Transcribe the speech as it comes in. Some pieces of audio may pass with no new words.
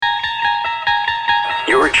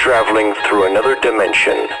You're traveling through another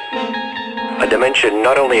dimension. A dimension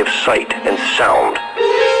not only of sight and sound,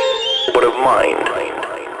 but of mind.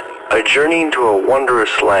 A journey into a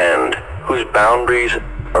wondrous land whose boundaries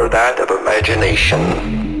are that of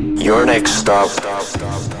imagination. Your next stop,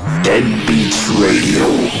 Dead Beats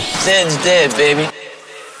Radio. Zed's dead, baby.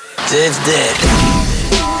 Zed's dead.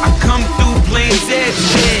 I come through playing Zed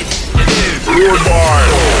shit.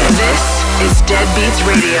 This is Dead Beats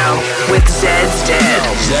Radio with Zed's Dead.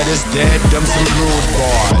 Zed is dead, them some rude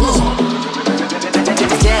boys.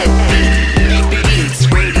 Dead Beats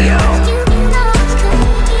Radio.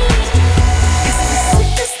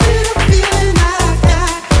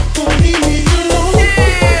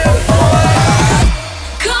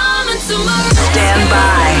 Stand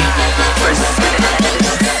by for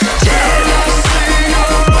Dead.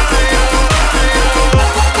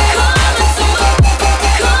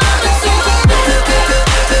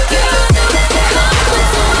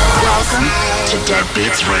 Welcome to Dead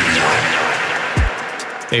Beats Radio.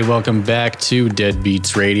 Hey, welcome back to Dead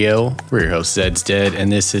Beats Radio. We're your host, Zed's Dead,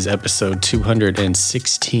 and this is episode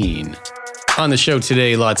 216. On the show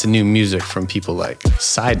today, lots of new music from people like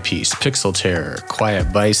Side Piece, Pixel Terror,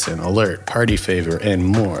 Quiet Bison, Alert, Party Favor, and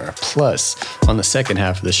more. Plus, on the second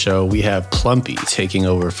half of the show, we have Plumpy taking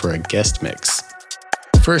over for a guest mix.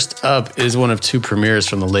 First up is one of two premieres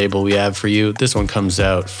from the label we have for you. This one comes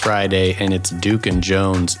out Friday, and it's Duke and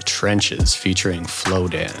Jones Trenches featuring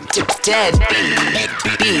Flowdan. Dead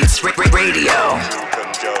Beats Radio. Duke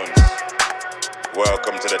and Jones.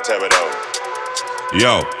 Welcome to the Terror.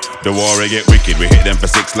 Yo, the war get wicked, we hit them for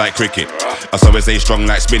six like cricket. I saw we say strong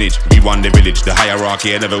like spinach, we won the village, the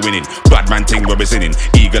hierarchy ain't never winning. Bad man ting where we sinning,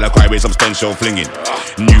 eagle a cry with some stun show flinging.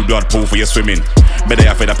 New blood pool for your swimming, better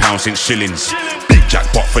for the pound since shillings. Big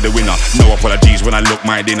jackpot for the winner, no apologies when I look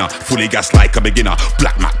my dinner. Fully gas like a beginner,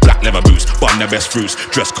 black Mac, black leather boots, bun the best fruits.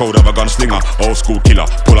 Dress code of a gunslinger, old school killer.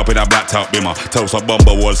 Pull up in a black top bimmer, toast a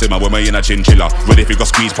bomber wall simmer when we in a chinchilla. Ready if you got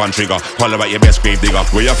squeeze pan trigger, holler at your best grave digger.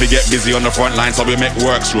 We have to get busy on the front line so we make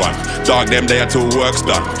works run. Dog them there till work's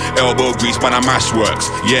done. Elbow grease man and mash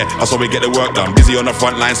works. Yeah, that's how we get the work done. Busy on the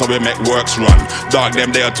front line so we make works run. Dog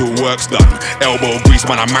them there till work's done. Elbow grease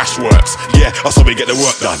man and mash works. Yeah, that's how we get the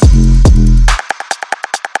work done.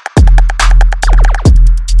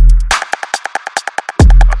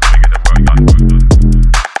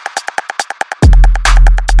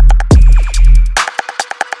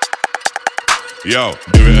 Yo,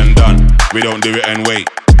 do it and done. We don't do it and wait.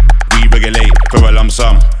 We regulate for a lump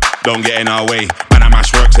sum. Don't get in our way. Man, I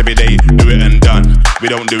mash works every day. Do it and done. We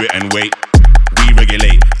don't do it and wait. We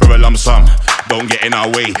regulate for a lump sum. Don't get in our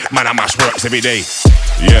way. Man, I mash works every day.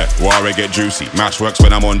 Yeah, war get juicy. Mash works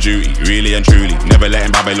when I'm on duty. Really and truly. Never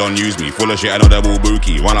letting Babylon use me. Full of shit, I know they're all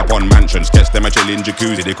bookie. Run up on mansions. Catch them a chillin'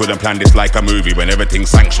 jacuzzi. They couldn't plan this like a movie when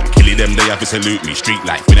everything's sanctioned. Killing them, they have to salute me. Street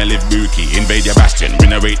life, when I live bookie. Invade your bastion.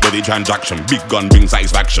 Renovate body transaction. Big gun bring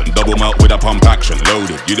satisfaction. Double melt with a pump action.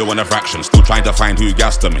 Loaded, you don't want a fraction. Still trying to find who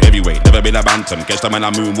gassed them. Heavyweight, never been a bantam. Catch them and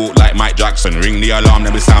I moonwalk like Mike Jackson. Ring the alarm,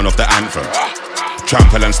 then we sound off the anthem.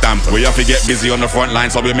 Trample and stamper. We have to get busy on the front line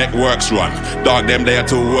so we make works run. Dog them there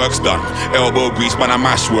till work's done. Elbow grease man and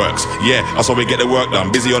mash works. Yeah, that's how we get the work done.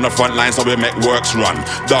 Busy on the front line so we make works run.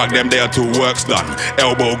 Dog them there till work's done.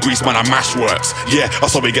 Elbow grease man and mash works. Yeah,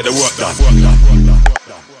 that's how we get the work done.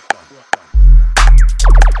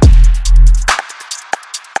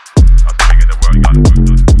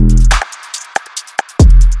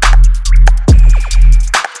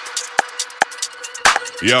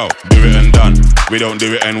 Yo, do it and done. We don't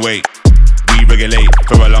do it and wait. We regulate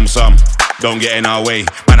for a lump sum. Don't get in our way.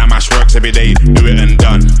 Man, I mash works every day. Do it and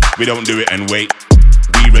done. We don't do it and wait.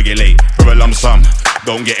 We regulate for a lump sum.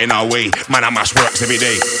 Don't get in our way. Man, I mash works every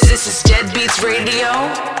day. This is Dead Beats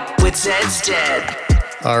Radio with Zed's Dead.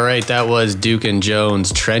 All right, that was Duke and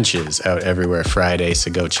Jones Trenches, out everywhere Friday,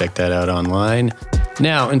 so go check that out online.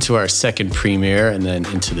 Now into our second premiere and then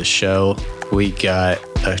into the show. We got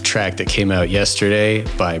a track that came out yesterday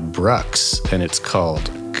by Brux, and it's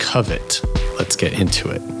called Covet. Let's get into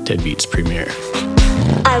it. Dead Beats premiere.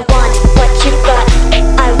 I want what you got.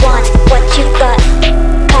 I want what you got.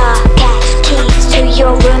 Car, cash, keys to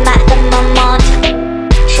your room at the moment.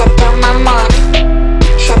 Shut down my mind.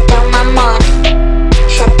 Shut down my mind.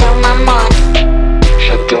 Shut down my mind.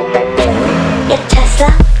 Shut down my mind. Your Tesla,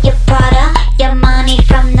 your Prada, your money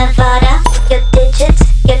from Nevada, your digits,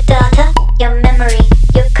 your data, your memory,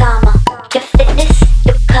 your karma, your fitness,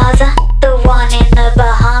 your casa, the one in the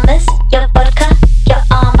Bahamas, your vodka, your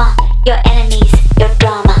armor, your enemies, your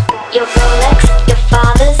drama, your Rolex, your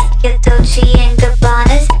fathers, your Dolce and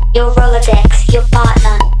Gabbanas, your Rolodex, your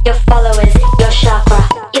partner, your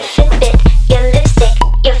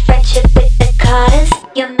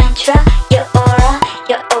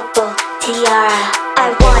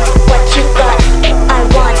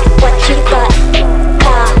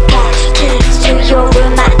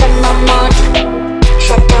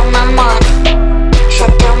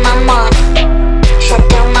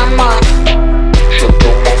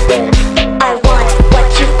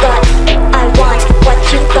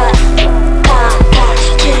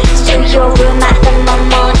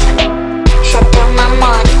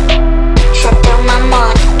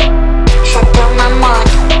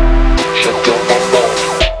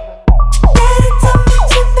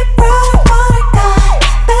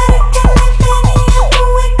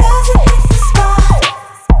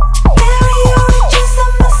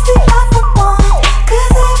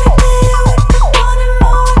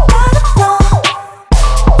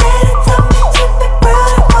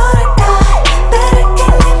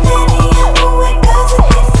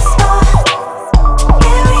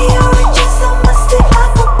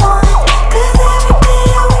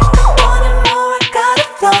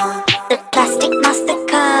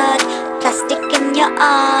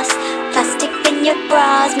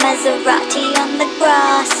Maserati on the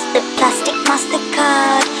grass. The plastic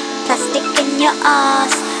MasterCard, plastic in your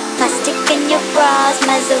ass, plastic in your bras.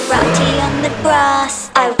 Maserati on the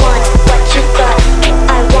grass. I want what you got,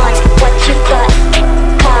 I want what you got.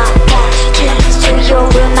 Car, cash, keys to your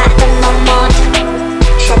room at the Marmont.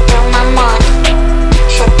 Chateau Marmont,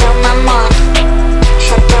 Chateau Marmont,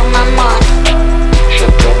 Chateau Marmont,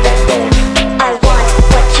 Chateau Marmont. I want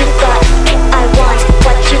what you got, I want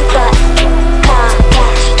what you got. Car,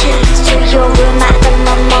 cash, keys to your room at the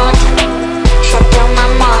Marmont. Chateau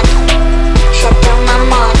Marmont, Chateau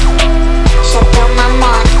Marmont, Chateau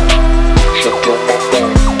Marmont, Chateau Marmont.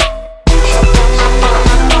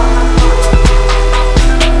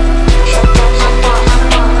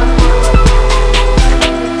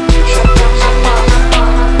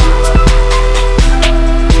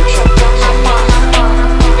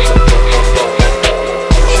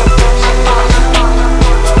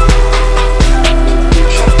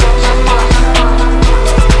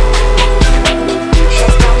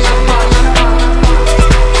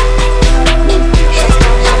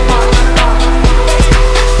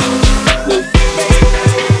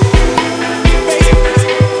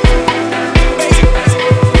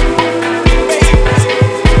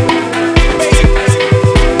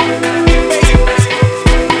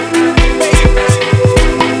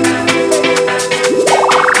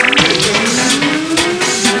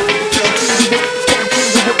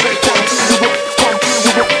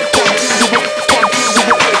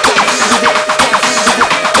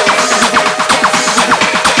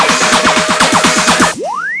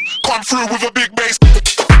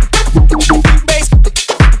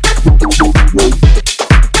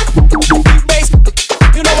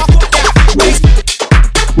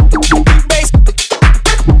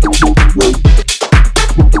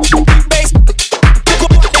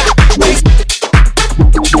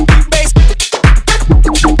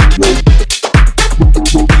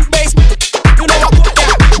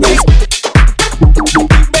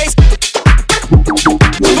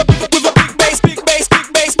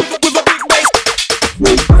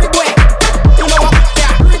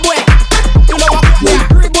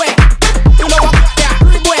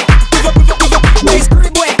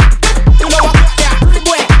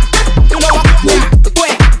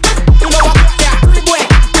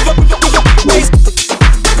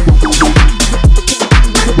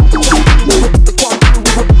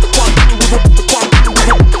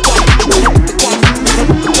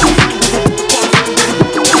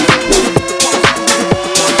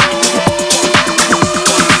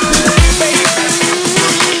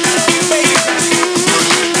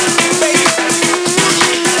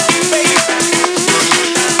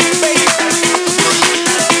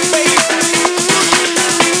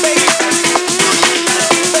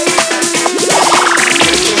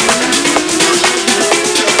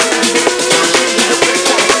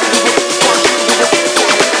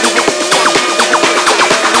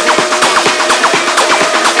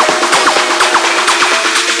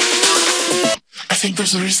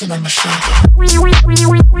 There's a reason I'm a shadow.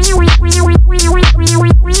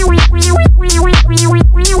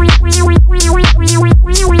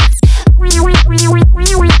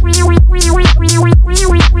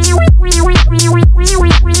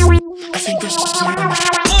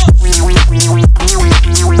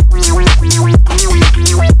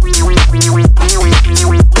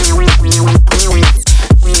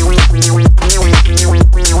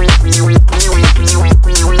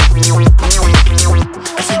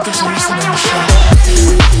 I think there's a reason I'm a shadow.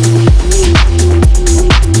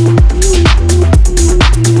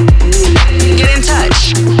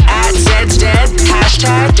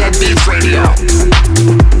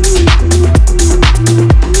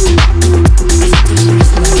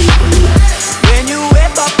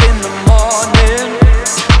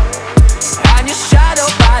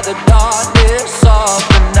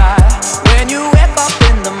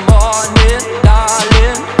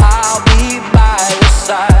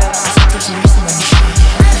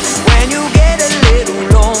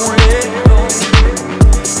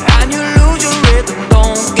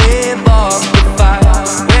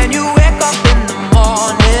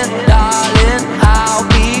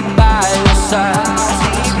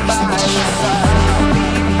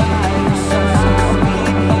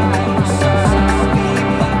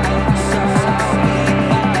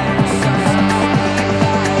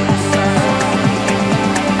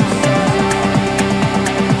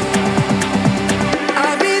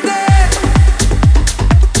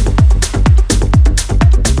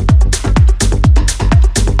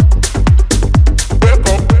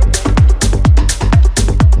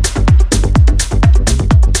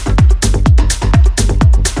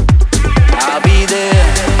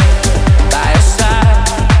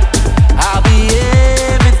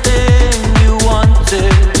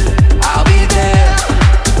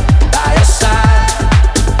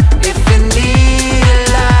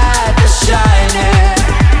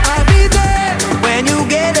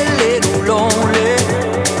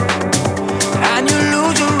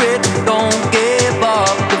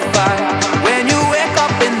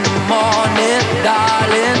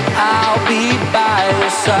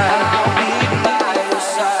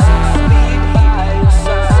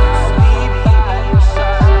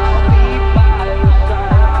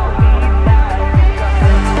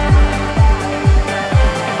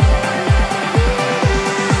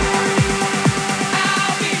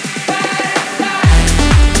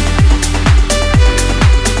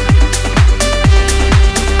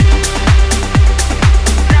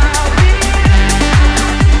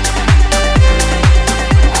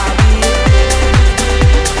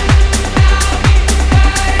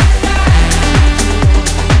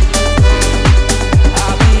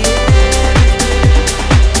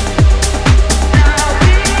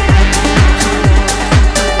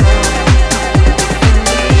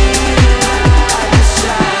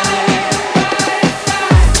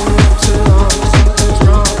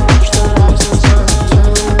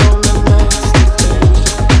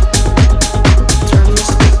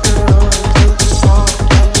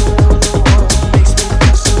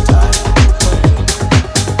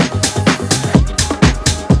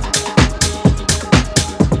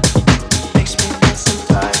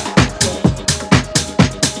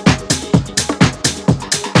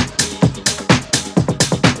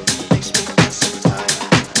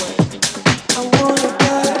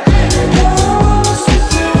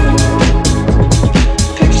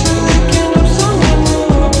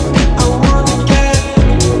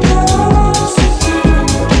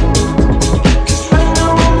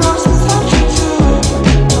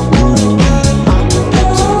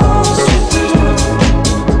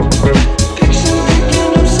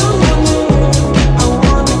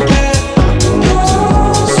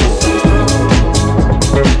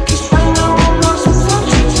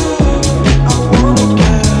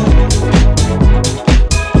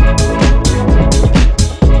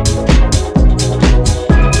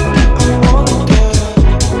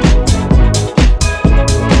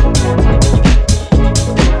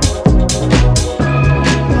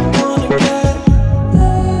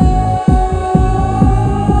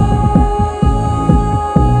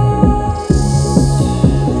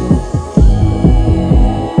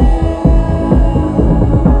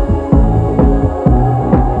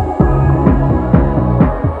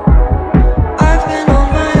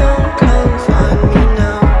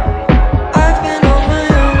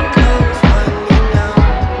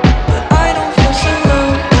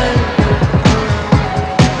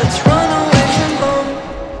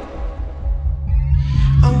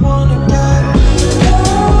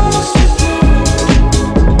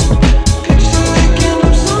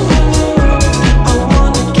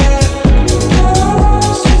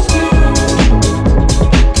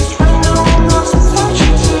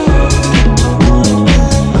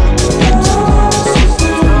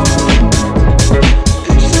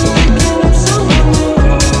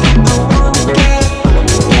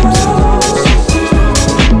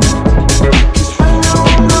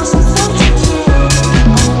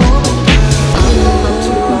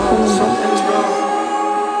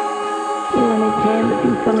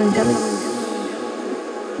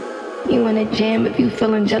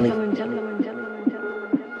 feeling jelly.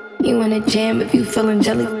 You in a jam if you feeling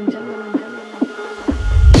jelly.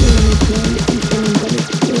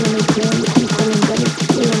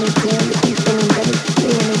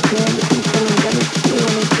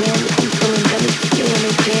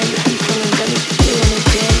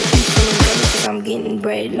 I'm getting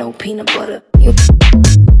bread, no peanut butter. You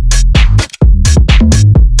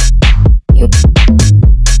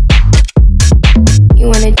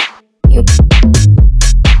wanna you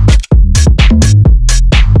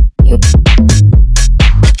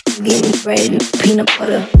getting bread, no peanut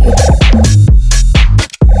butter.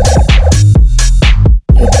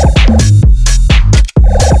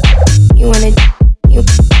 You wanna you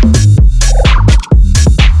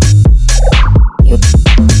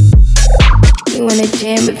wanna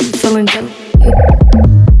jam if you feeling jelly.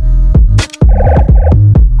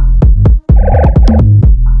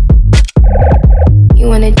 You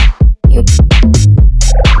wanna you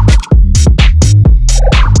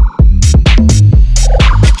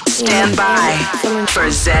Stand by for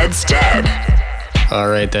Zed's Dead. All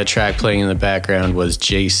right, that track playing in the background was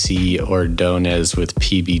JC Ordonez with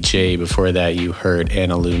PBJ. Before that, you heard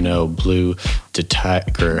Anna Luno, Blue to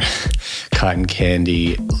Tiger, Cotton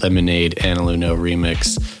Candy, Lemonade, Anna Luno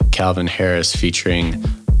remix, Calvin Harris featuring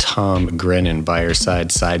Tom Grennan by Your Side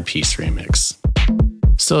Piece remix.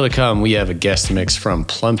 Still to come, we have a guest mix from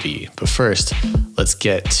Plumpy. But first, let's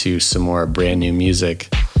get to some more brand new music.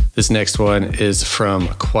 This next one is from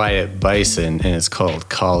Quiet Bison, and it's called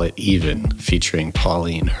Call It Even, featuring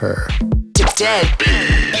Pauline Her. Dead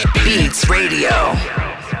Beats Radio. I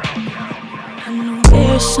know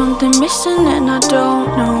there's something missing and I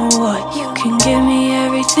don't know what. You can give me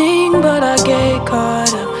everything, but I get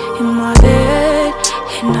caught up in my head.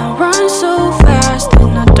 And I run so fast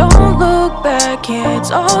and I don't look back. Yeah,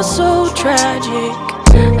 it's all so tragic.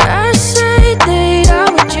 I say that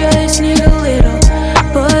I would just need a little,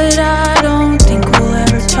 but I don't think we'll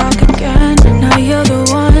ever talk again. Now you're the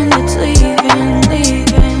one that's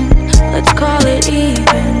leaving. Let's call it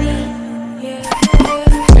even.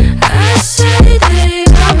 I say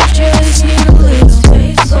that I would just need a little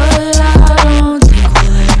space, but I don't think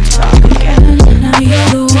we'll ever talk again. Now you're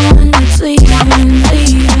the one that's leaving.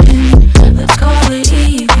 Let's call it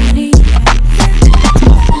even.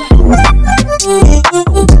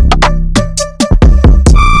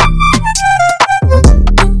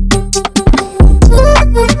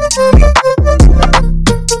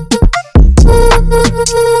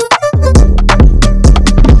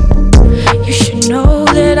 You should know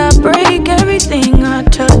that I break everything I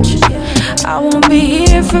touch. I won't be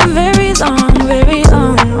here for very long, very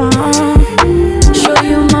long. Show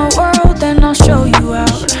you my world, then I'll show you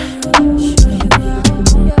out.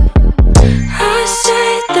 I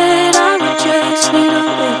said that I would just need a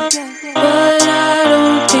little, but I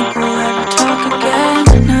don't think we'll ever talk again.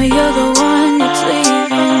 Now you're the one that's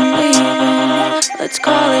leaving. Let's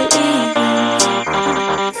call it even.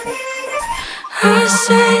 I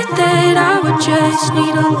said that I would just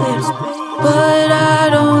need a little, but I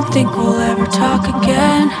don't think we'll ever talk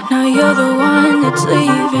again. Now you're the one that's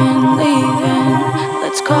leaving.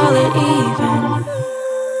 Let's call it even.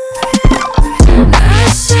 I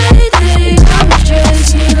said that I would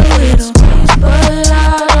just need a little, but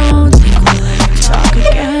I don't think we'll ever talk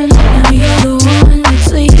again. Now you're the one that's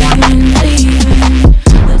leaving.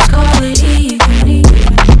 Let's call it even.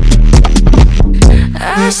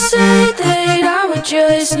 I said that I would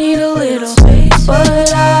just need a little space,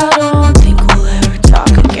 but I don't think we'll ever talk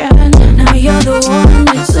again. Now you're the one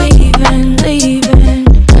that's leaving.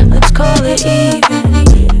 Let's call it even.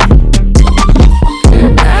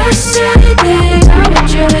 I said that I would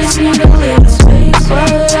just need a little space,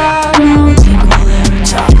 but I don't think we'll ever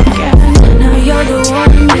talk again. Now you're the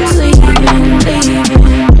one that's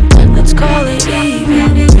leaving. Let's call it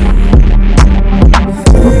even.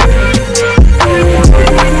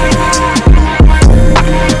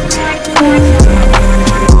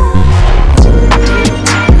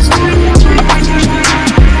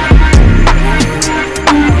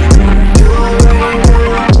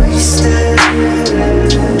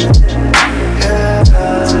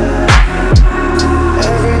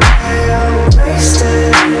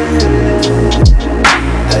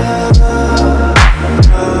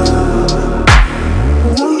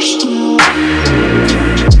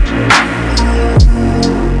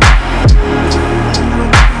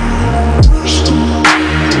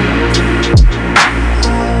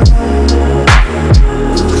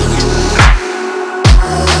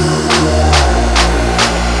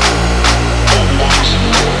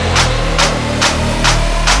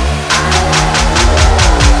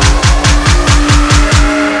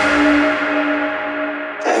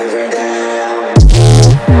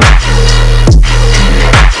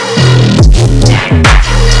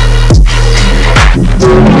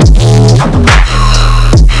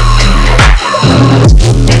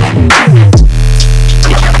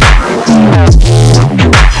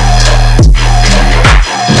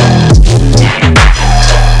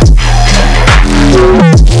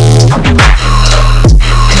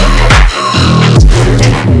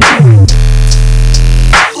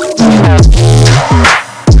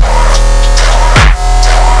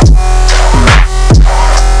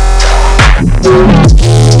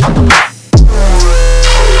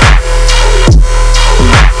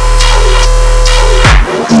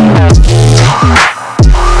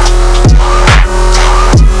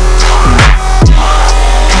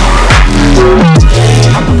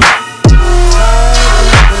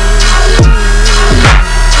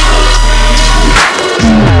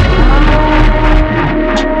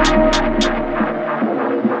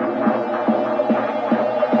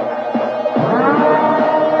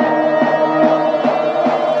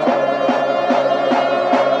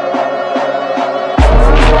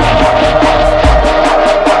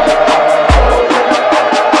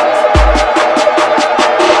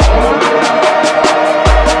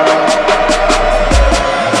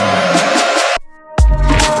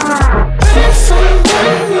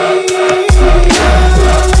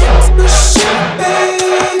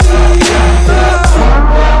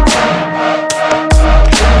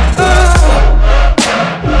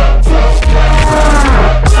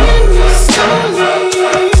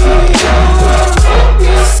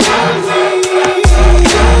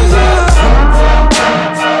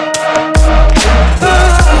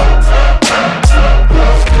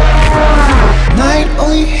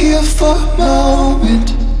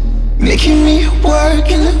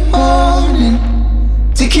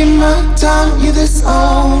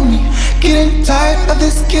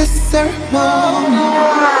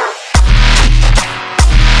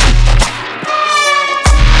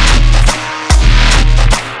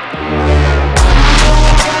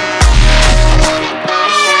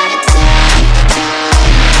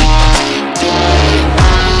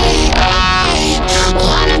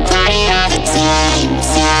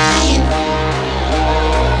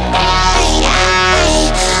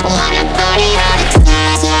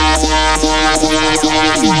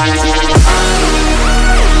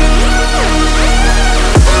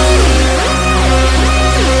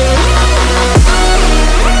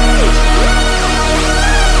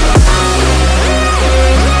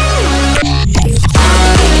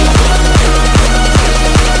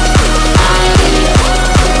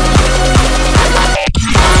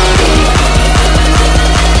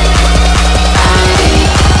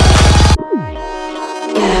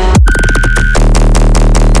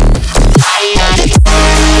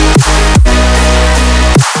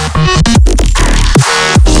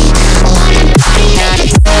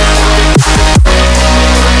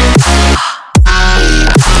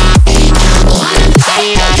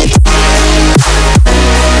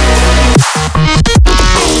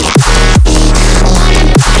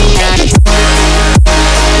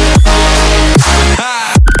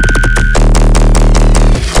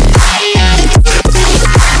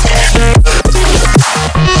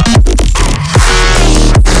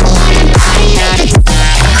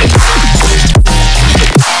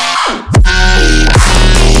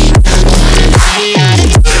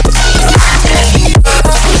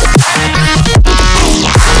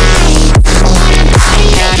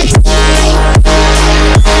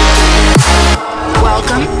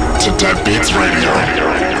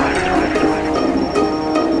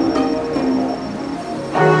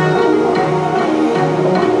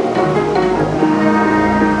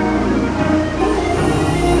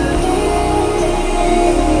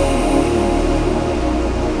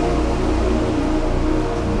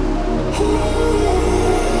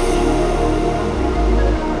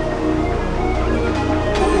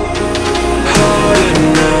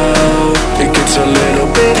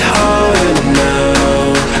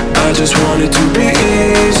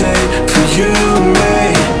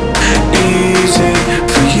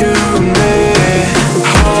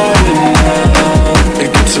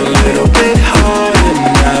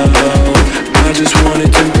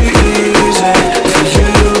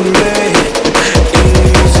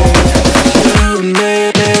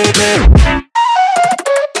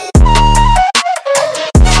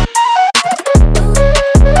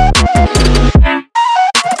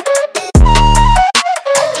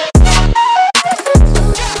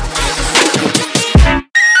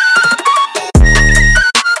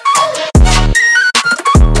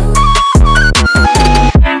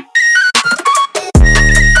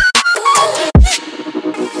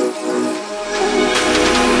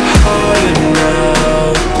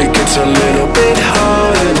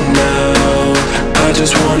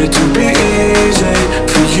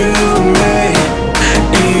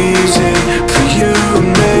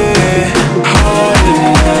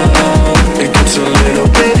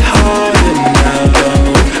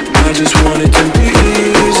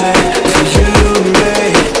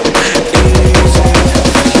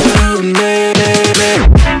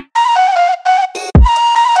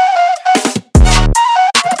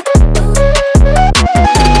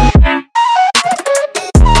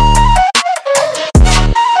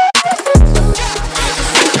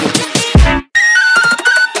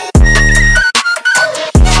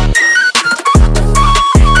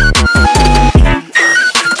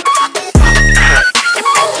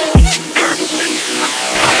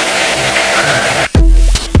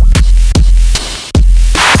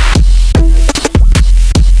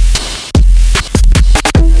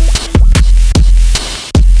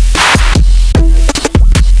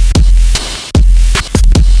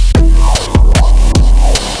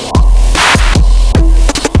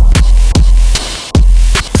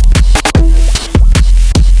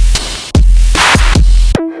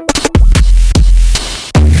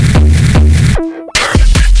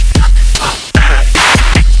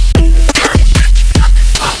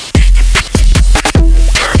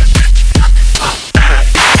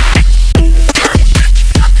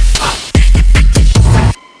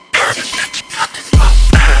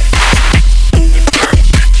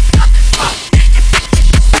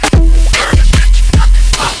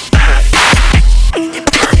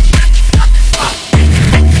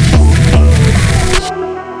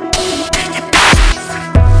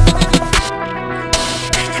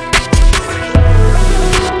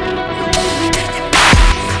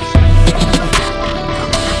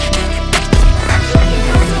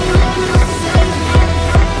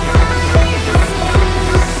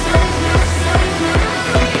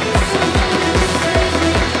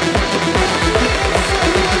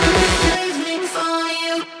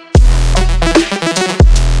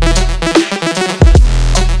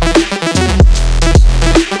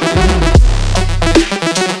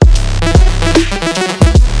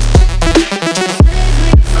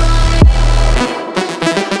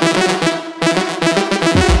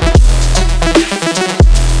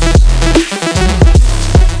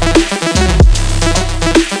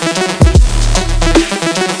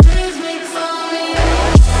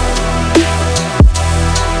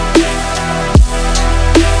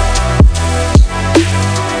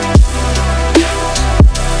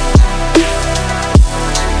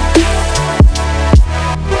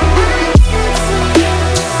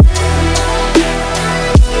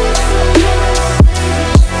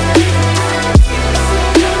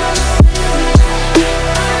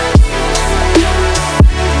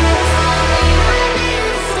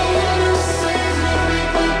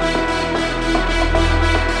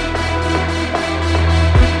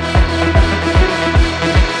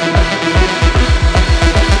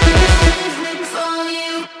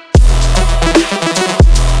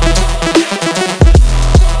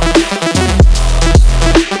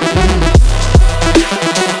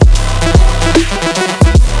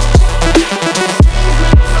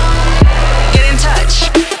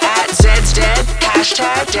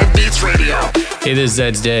 is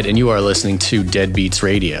Zed's Dead, and you are listening to Dead Beats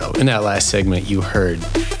Radio. In that last segment, you heard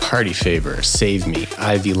Party Favor, Save Me,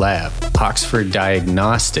 Ivy Lab, Oxford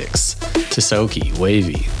Diagnostics, Tisoki,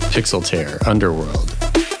 Wavy, Pixel Terror, Underworld.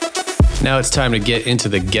 Now it's time to get into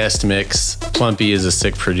the guest mix. Plumpy is a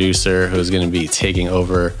sick producer who's going to be taking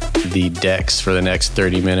over the decks for the next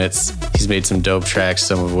 30 minutes. He's made some dope tracks,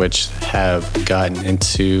 some of which have gotten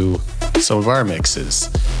into some of our mixes.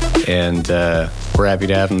 And we're happy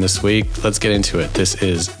to have him this week. Let's get into it. This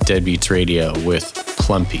is Dead Beats Radio with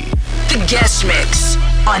Plumpy. The guest mix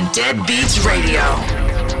on Dead Beats Radio.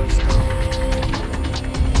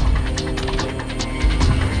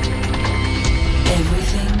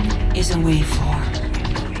 Everything is a waveform,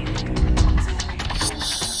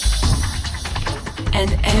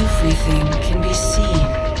 and everything can be seen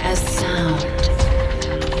as sound.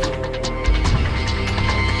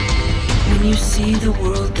 When you see the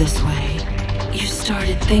world this way, you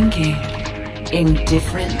started thinking in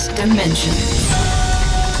different dimensions.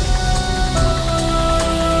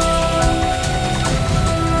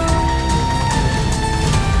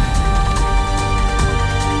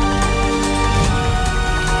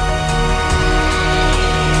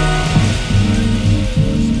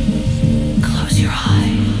 Close your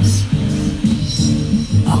eyes.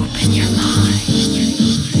 Open your mind.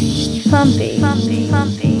 Pumpy, pumpy,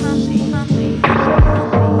 pumpy, pumpy, pumpy.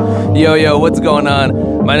 Yo, what's going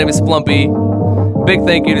on? My name is Plumpy. Big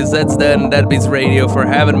thank you to Zed's Dead and Dead Beats Radio for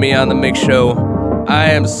having me on the mix show. I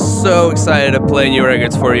am so excited to play new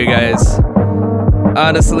records for you guys.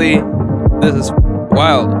 Honestly, this is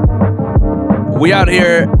wild. We out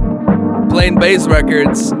here playing bass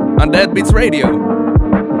records on Dead Beats Radio.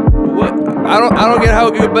 What? I don't get how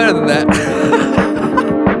it could get better than that.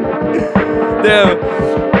 Damn.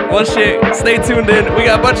 Well, shit. Stay tuned in. We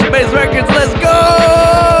got a bunch of bass records. Let's go!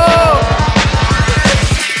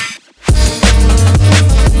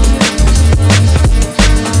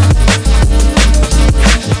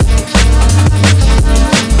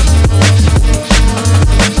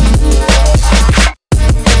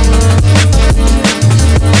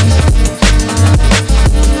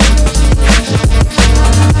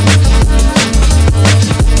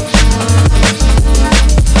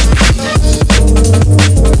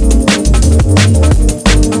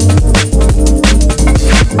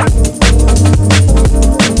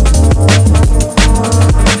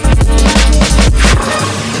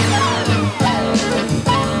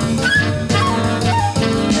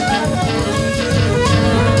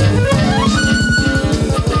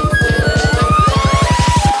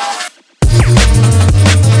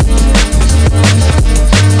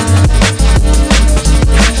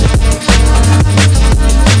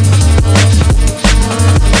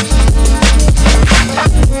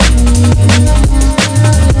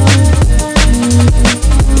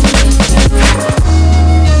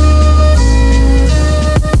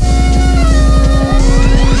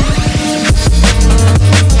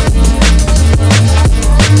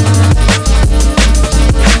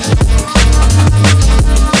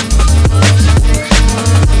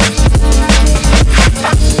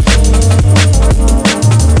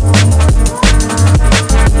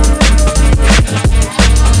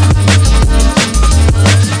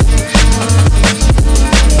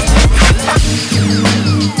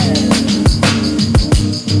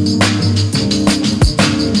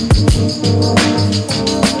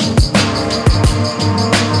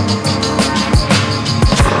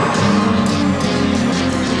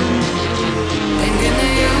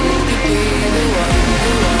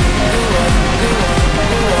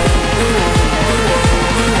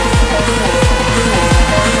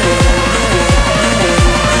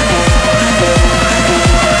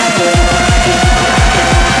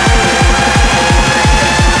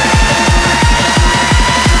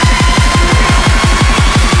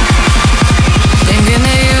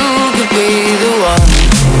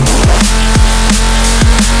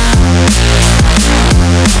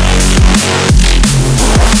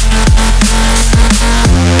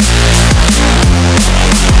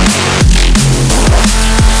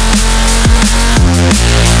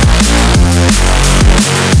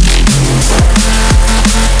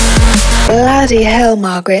 Bloody hell,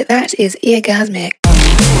 Margaret, that is orgasmic.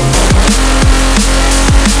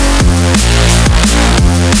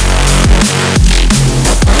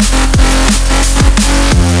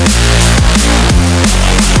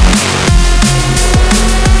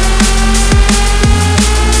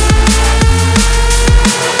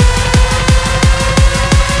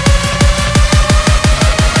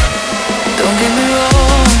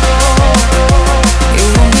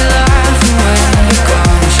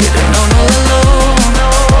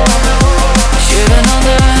 Should've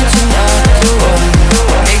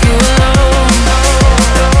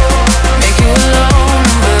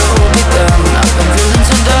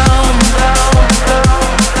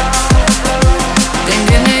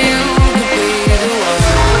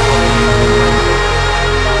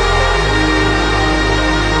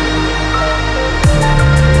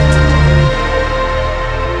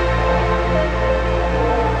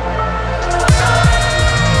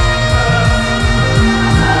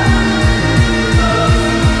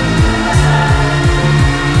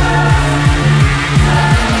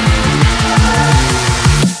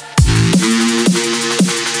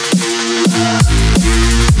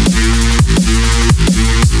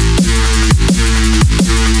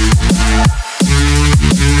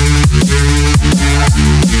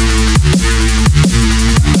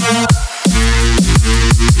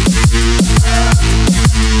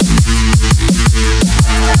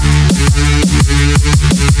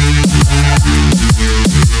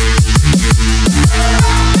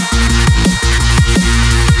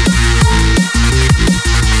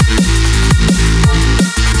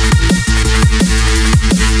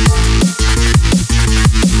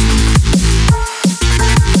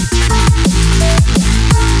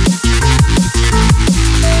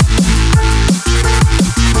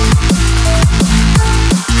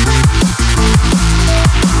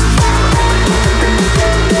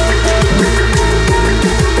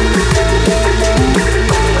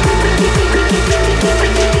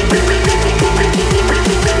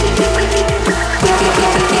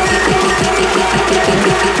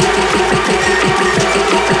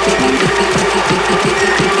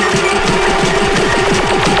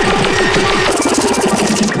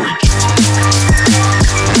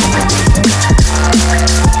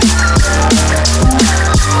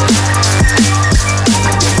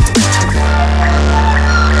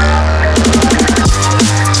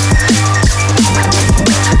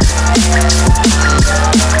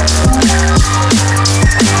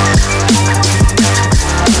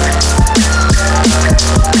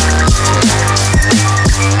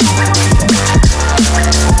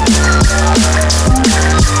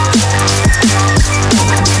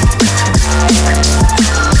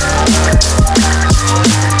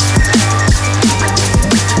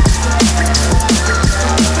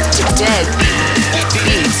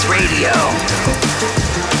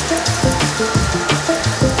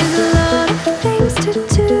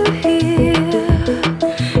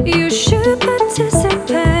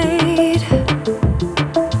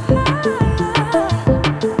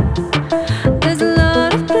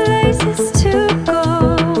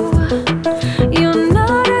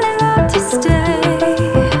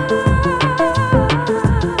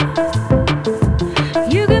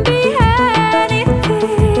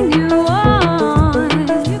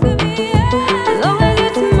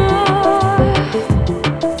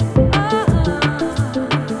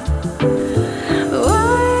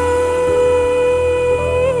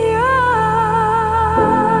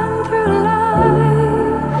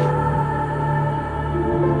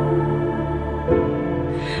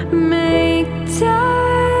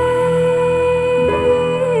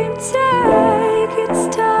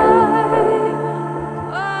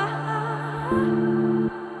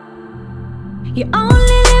You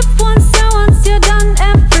only live once, and once you're done,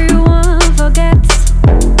 everyone forgets.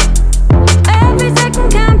 Every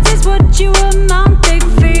second counts is what you amount, they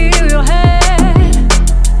fill your head.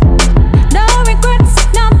 No regrets,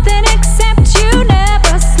 nothing except you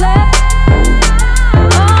never slept.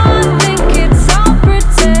 Oh, I think it's all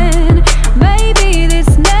pretend, maybe this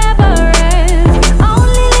never ends.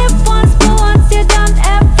 Only live once, but once you're done,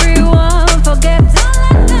 everyone forgets. Don't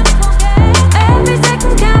let them forget. Every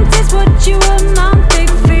second counts is what you amount, they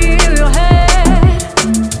fill your head.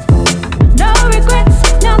 No regrets,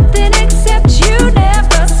 nothing except you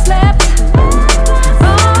never slept. Oh,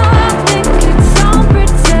 I think it's all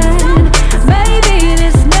pretend, maybe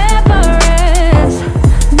this never ends.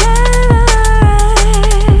 Never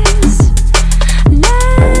ends. Never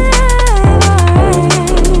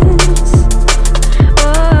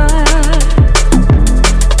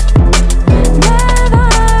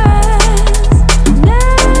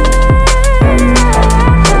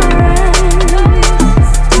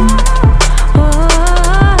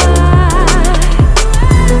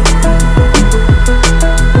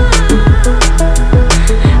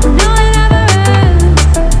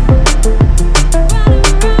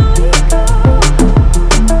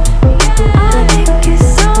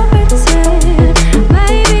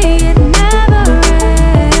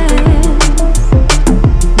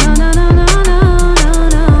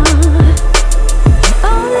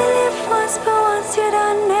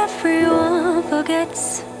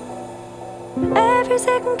ends. Every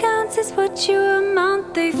second counts is what you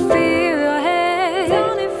amount, they fill your head.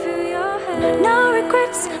 No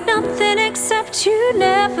regrets, nothing except you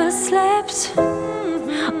never slept.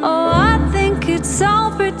 Oh, I think it's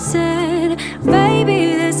all pretend,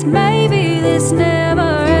 maybe this never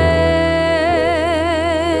ends.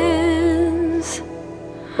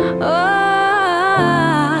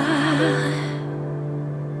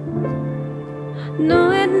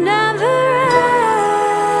 No, it never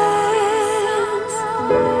ends.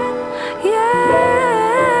 Yes.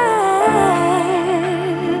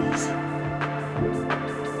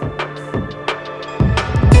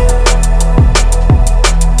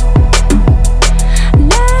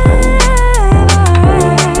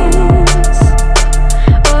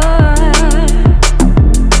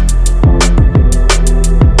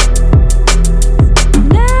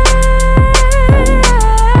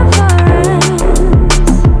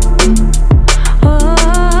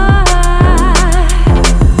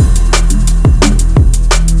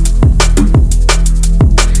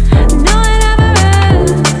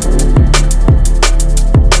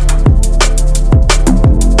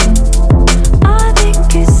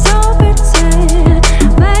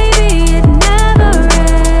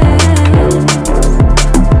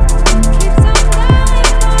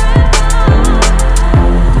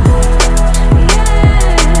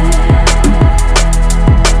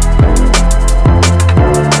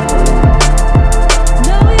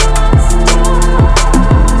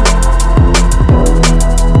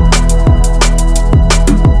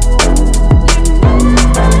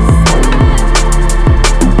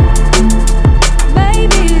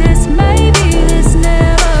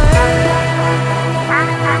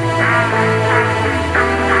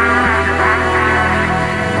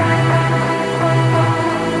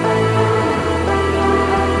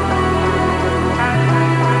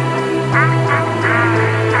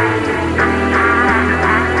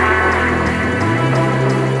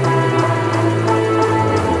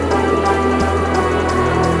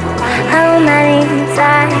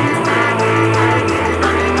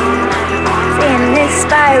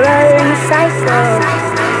 spiraling cycle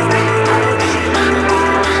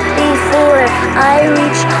before I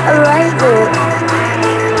reach arrival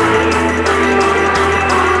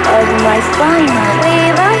of my final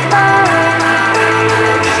revival.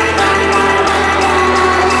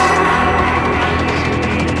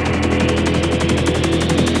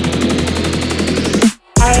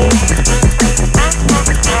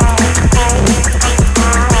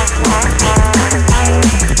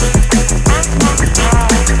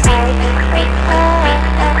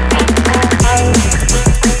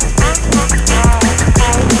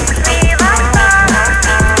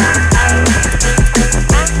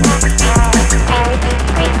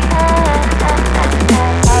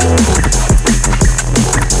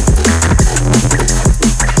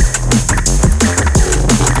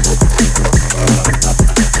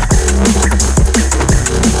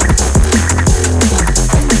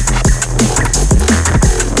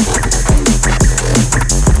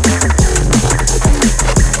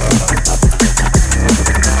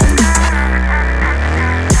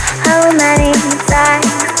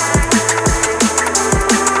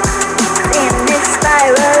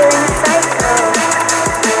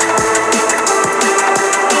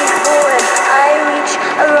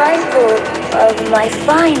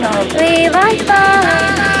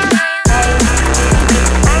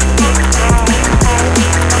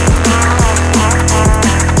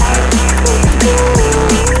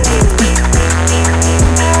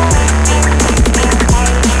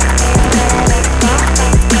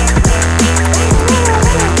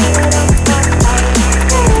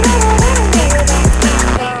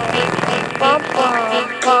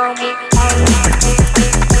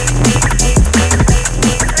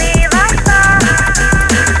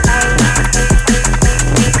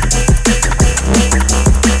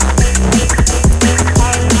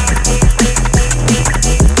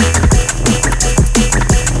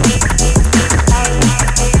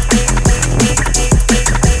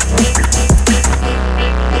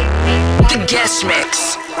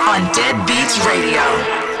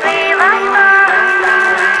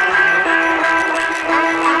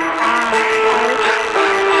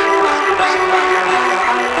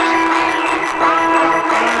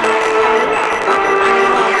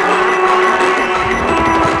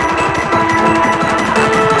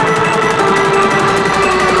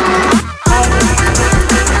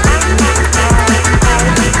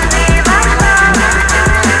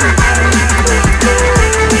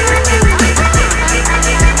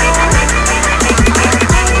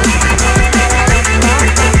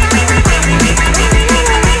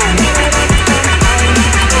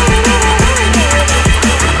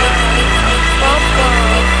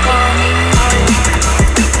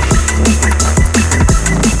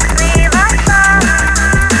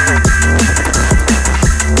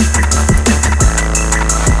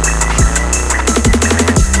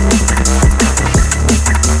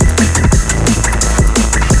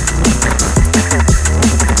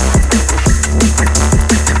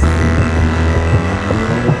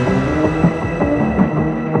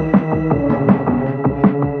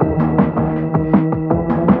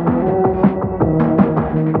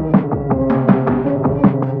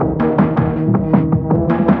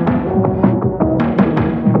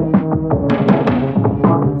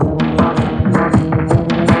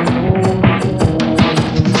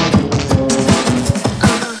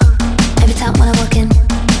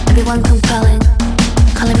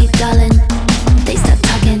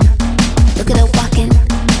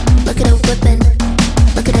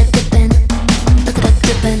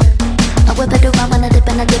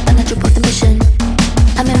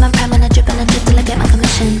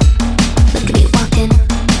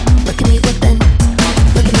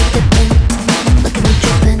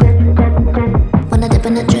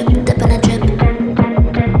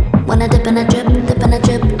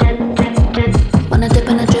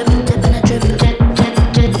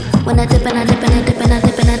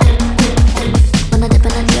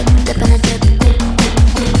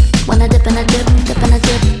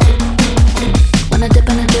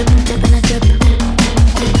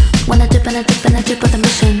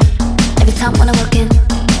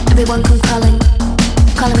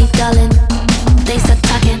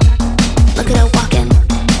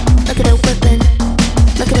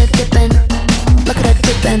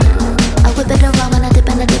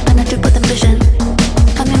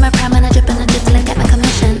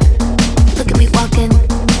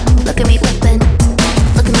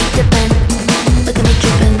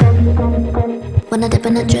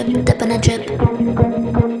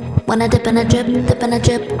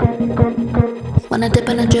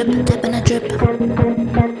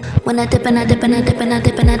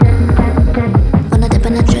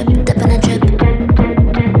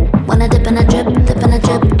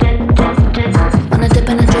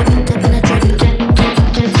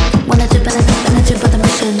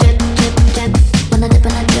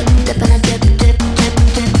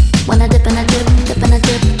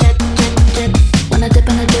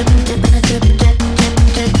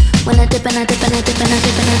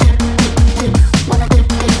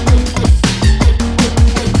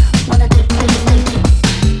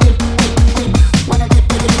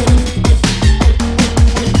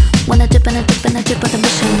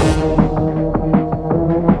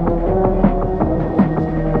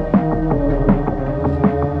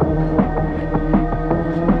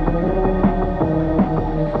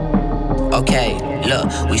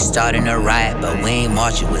 Starting a riot, but we ain't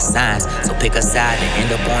marching with signs. So pick a side and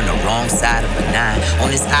end up on the wrong side of a 9.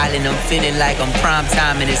 On this island, I'm feeling like I'm prime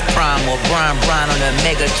time in this prime, or Brian on a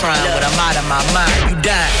Megatron, but I'm out of my mind. You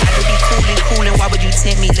dying. I could be coolin', why would you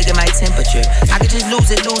tempt me? Look at my temperature. I could just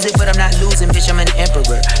lose it, but I'm not losing, bitch, I'm an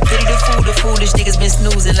emperor. Pity the foolish niggas been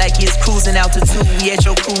snoozing like it's cruising altitude. We at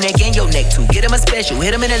your crew neck and your neck too. Get him a special,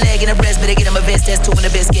 hit him in the leg and the breast, but they get him a vest, that's two in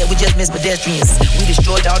the best. Yeah, we just missed pedestrians. We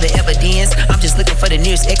destroyed all the evidence. I'm just looking for the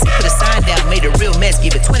nearest exit, put a sign down, made a real mess.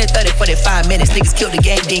 Give it 20, 30, 45 minutes. Niggas killed the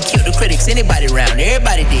game, didn't kill the critics. Anybody around,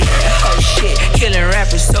 everybody did. Oh shit, killing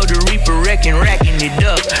rappers, so the Reaper racking it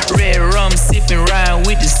up. Red rum sipping, riding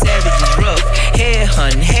with the savages rough. Head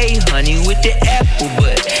hunting, hey honey, with the apple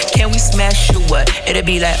butt. Can we smash or what? It'll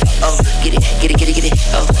be like, oh, get it.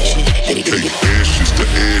 Oh shit, get it. Ashes to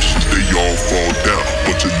ashes, they all fall down.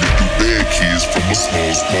 Bunch of little bad kids from a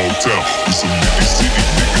small town. With some nitty city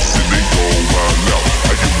niggas and they all wild out.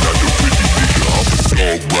 I am not the pretty nigga, I'm a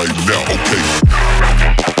dog right now, okay?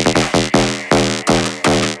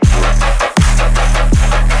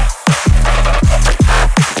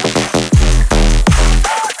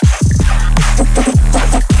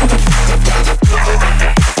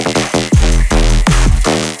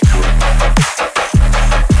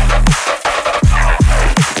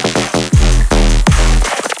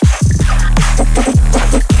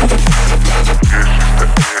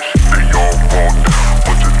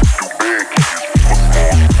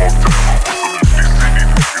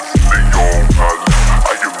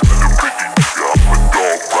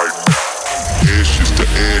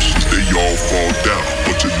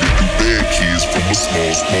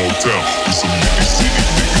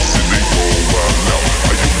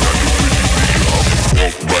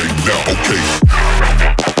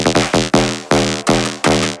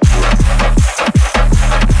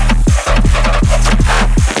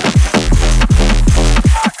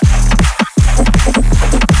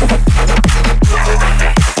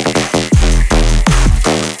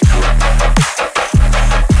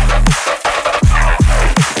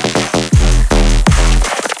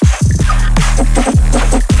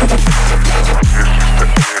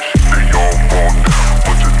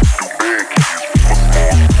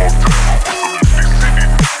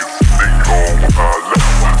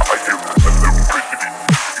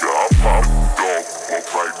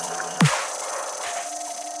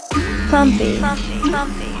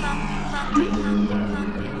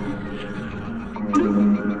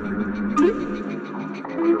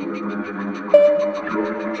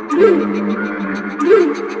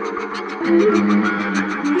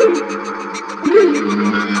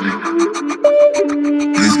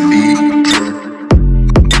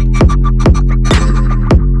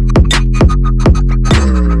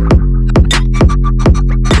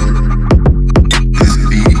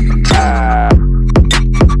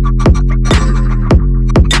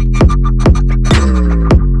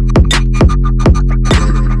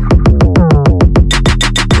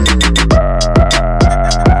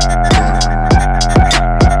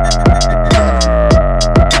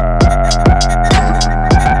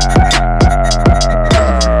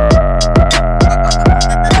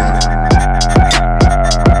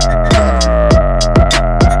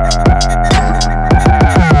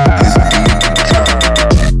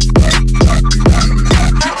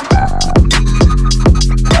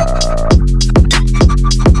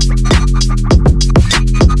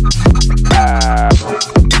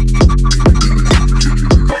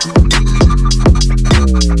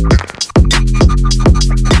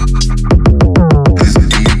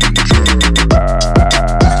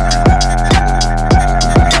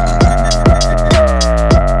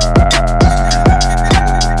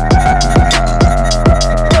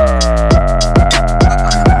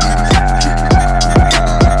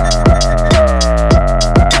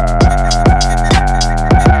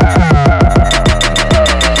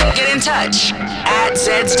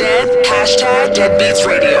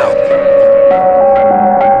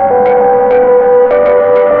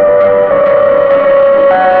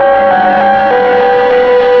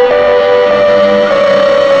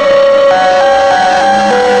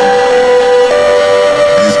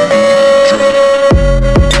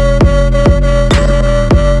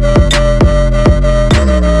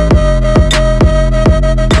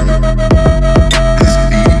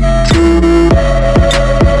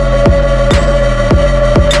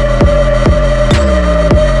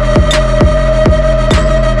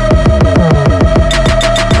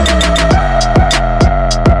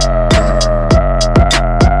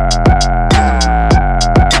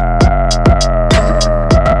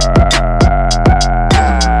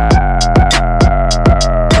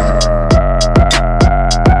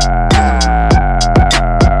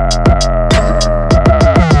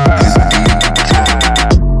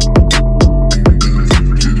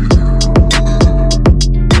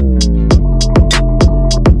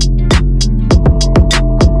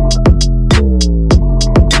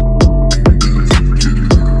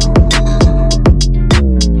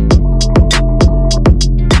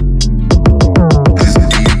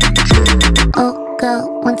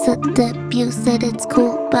 wants a debut, said it's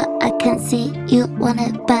cool, but I can see you want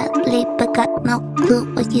it badly, but got no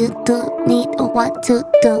clue what you do, need or what to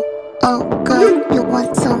do. Oh girl, you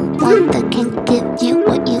want someone that can give you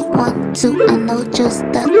what you want to. I know just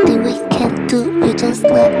the thing we can do, you just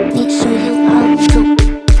let me show you how to.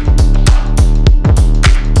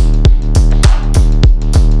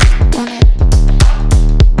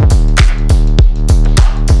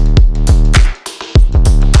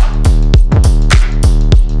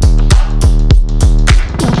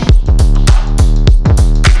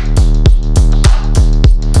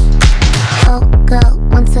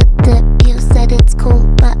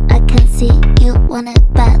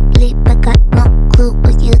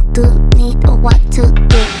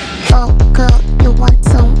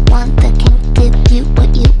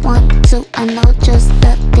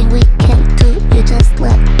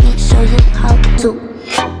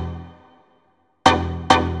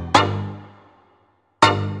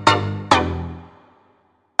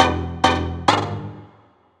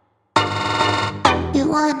 You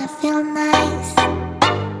wanna feel nice,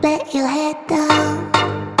 let your head down.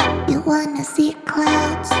 You wanna see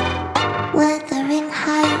clouds, weathering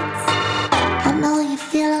heights. I know you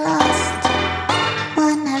feel lost,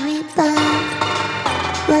 wanna rebound,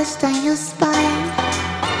 rush down your spine.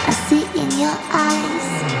 I see in your eyes.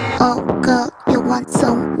 Oh girl, you want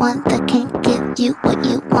someone that can give you what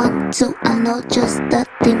you want to. I know just the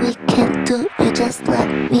thing we can do, you just let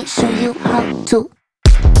me show you how to.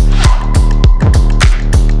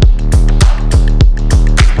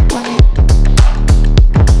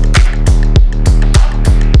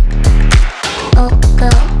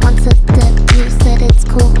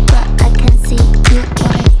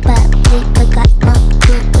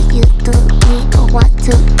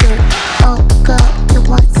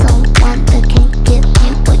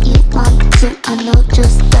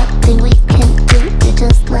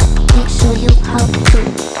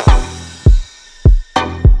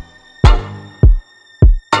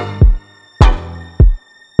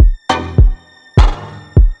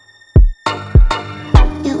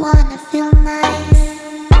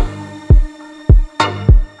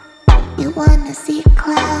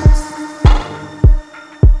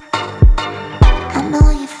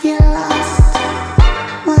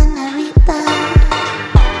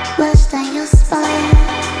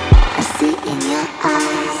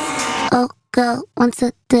 Wants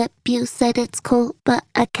a debut, said it's cool, but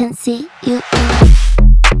I can see you in it.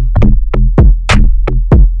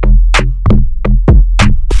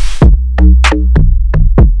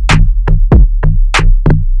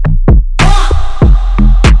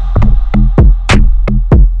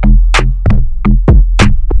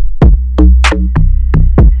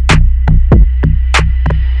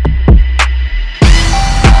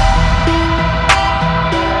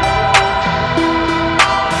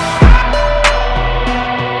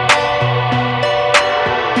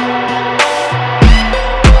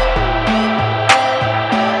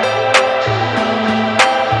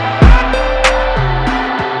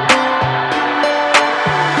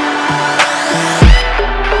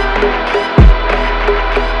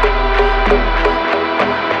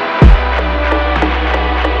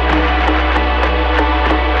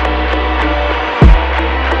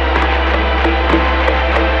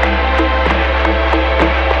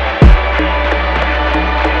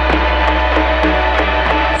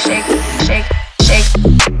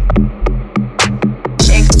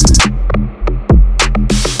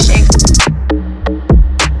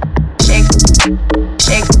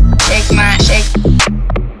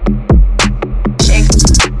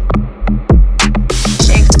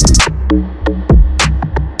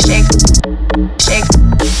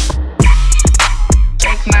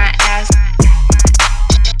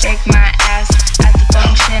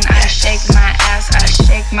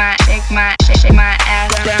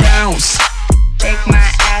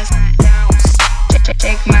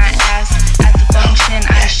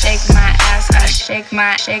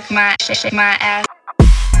 Shake my ass.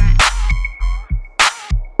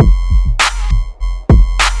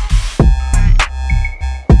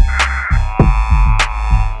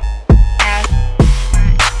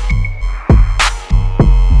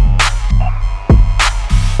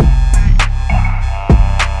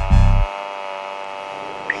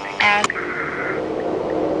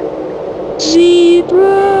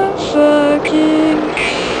 Zebra fucking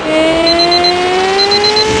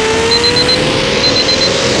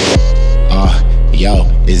Yo,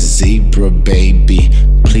 it's Zebra, baby.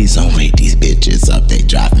 Please don't wake these bitches up, they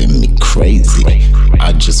driving me crazy.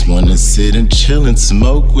 I just wanna sit and chill and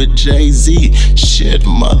smoke with Jay-Z. Shit,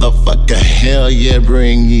 motherfucker, hell yeah,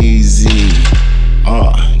 bring easy.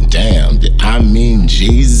 Oh, damn, I mean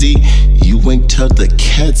Jeezy. crazy. You ain't tell the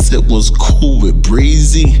cats it was cool with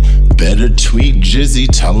Breezy. Better tweet Jizzy,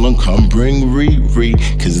 tell him come bring Riri,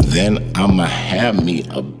 cause then I'ma have me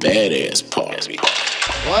a badass party.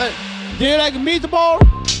 What? Do you like meatball?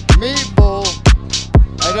 Meatball?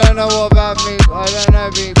 I don't know what about meatball. I don't know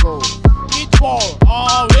meatball. Meatball.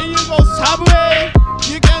 Oh, when you go Subway,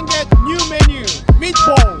 you can get new menu.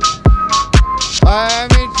 Meatball. I am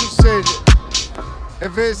interested.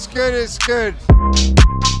 If it's good, it's good.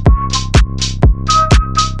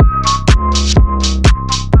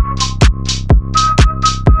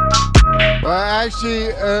 But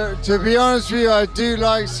actually, to be honest with you, I do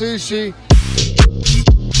like sushi.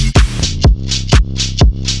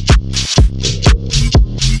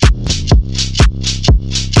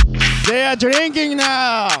 They are drinking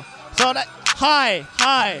now. So that, hi.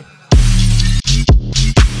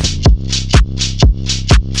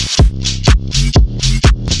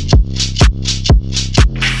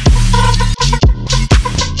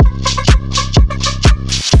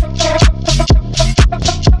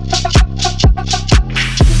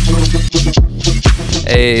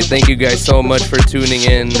 Hey, thank you guys so much for tuning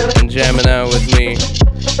in and jamming out with me.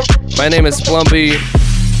 My name is Plumpy.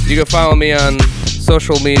 You can follow me on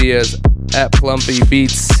social medias at Plumpy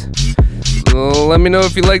Beats. Let me know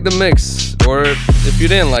if you like the mix or if you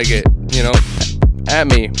didn't like it, at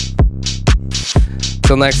me.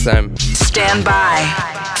 Till next time. Stand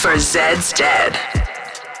by for Zed's Dead.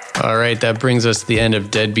 All right, that brings us to the end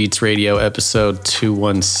of Dead Beats Radio episode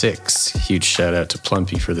 216. Huge shout out to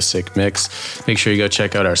Plumpy for the sick mix. Make sure you go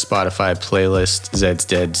check out our Spotify playlist, Zed's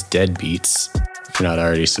Dead's Dead Beats. If you're not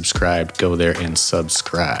already subscribed, go there and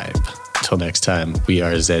subscribe. Until next time, we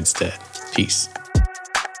are Zed's Dead. Peace.